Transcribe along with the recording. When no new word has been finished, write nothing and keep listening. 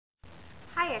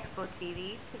Hi Expo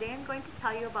TV. Today I'm going to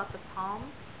tell you about the Palm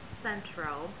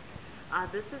Centro.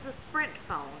 This is a Sprint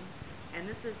phone, and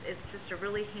it's just a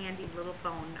really handy little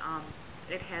phone.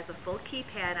 It has a full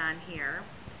keypad on here,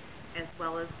 as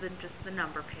well as just the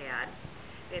number pad.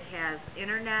 It has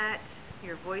internet,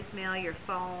 your voicemail, your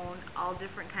phone, all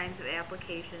different kinds of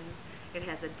applications. It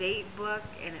has a date book,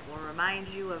 and it will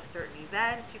remind you of certain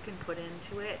events you can put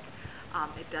into it.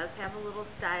 It does have a little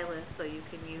stylus, so you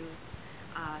can use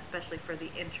especially for the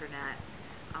internet.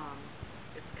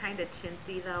 It's kind of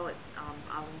chintzy though. It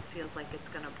almost feels like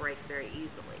it's going to break very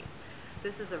easily.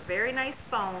 This is a very nice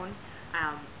phone.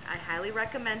 I highly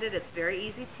recommend it. It's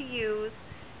very easy to use,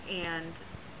 and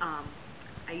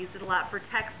I use it a lot for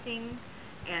texting.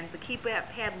 And the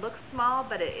keypad looks small,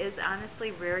 but it is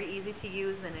honestly very easy to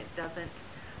use, and it doesn't,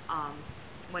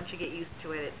 once you get used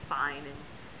to it, it's fine, and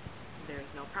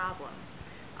there's no problem.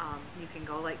 You can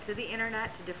go to the internet,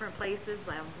 to different places.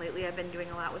 Lately I've been doing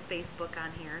a lot with Facebook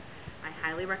on here. I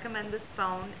highly recommend this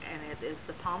phone, and it is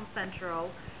the Palm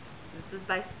Centro. This is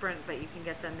by Sprint, but you can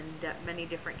get them in many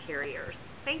different carriers.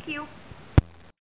 Thank you.